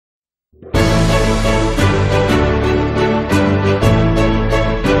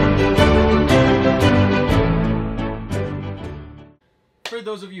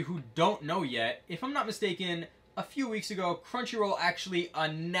those of you who don't know yet, if I'm not mistaken, a few weeks ago, Crunchyroll actually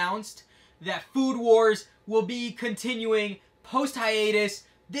announced that Food Wars will be continuing post-hiatus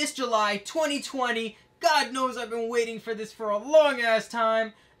this July 2020. God knows I've been waiting for this for a long-ass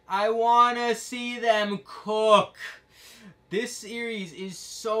time. I want to see them cook. This series is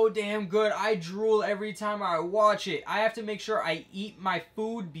so damn good. I drool every time I watch it. I have to make sure I eat my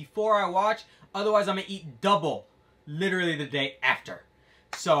food before I watch. Otherwise, I'm going to eat double. Literally the day after.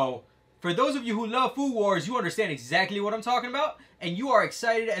 So, for those of you who love Food Wars, you understand exactly what I'm talking about. And you are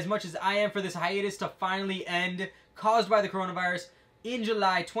excited as much as I am for this hiatus to finally end, caused by the coronavirus, in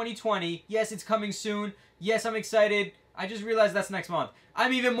July 2020. Yes, it's coming soon. Yes, I'm excited. I just realized that's next month.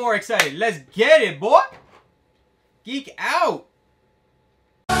 I'm even more excited. Let's get it, boy! Geek out!